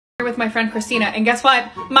with my friend Christina, and guess what?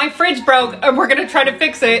 My fridge broke and we're gonna try to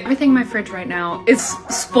fix it. Everything in my fridge right now is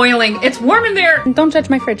spoiling. It's warm in there. Don't judge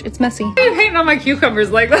my fridge, it's messy. I'm hating on my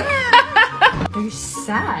cucumbers like that. They're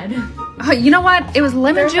sad. You know what? It was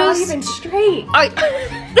lemon juice. They're not even straight.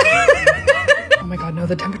 Oh my god, no,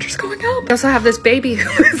 the temperature's going up. I also have this baby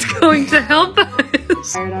who is going to help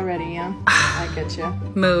us. Tired already, yeah? I get you.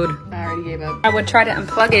 Mood. I already gave up. I would try to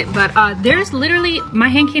unplug it, but there's literally, my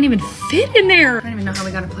hand can't even fit in there. I don't even know how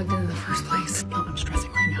we got it plugged in the first place. Oh, I'm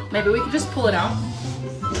stressing right now. Maybe we could just pull it out.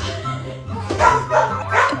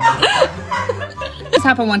 This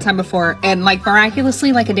happened one time before, and like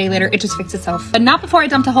miraculously, like a day later, it just fixed itself. But not before I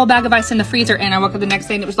dumped a whole bag of ice in the freezer and I woke up the next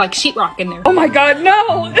day and it was like sheetrock in there. Oh my god,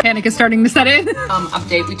 no! Panic is starting to set in.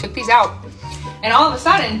 Update, we took these out. And all of a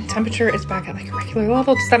sudden, temperature is back at like a regular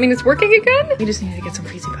level. Does that mean it's working again? We just need to get some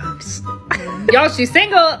freezy pumps. Y'all, she's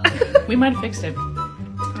single. We might have fixed it.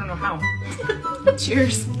 I don't know how.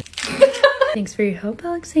 Cheers. Thanks for your help,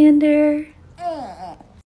 Alexander.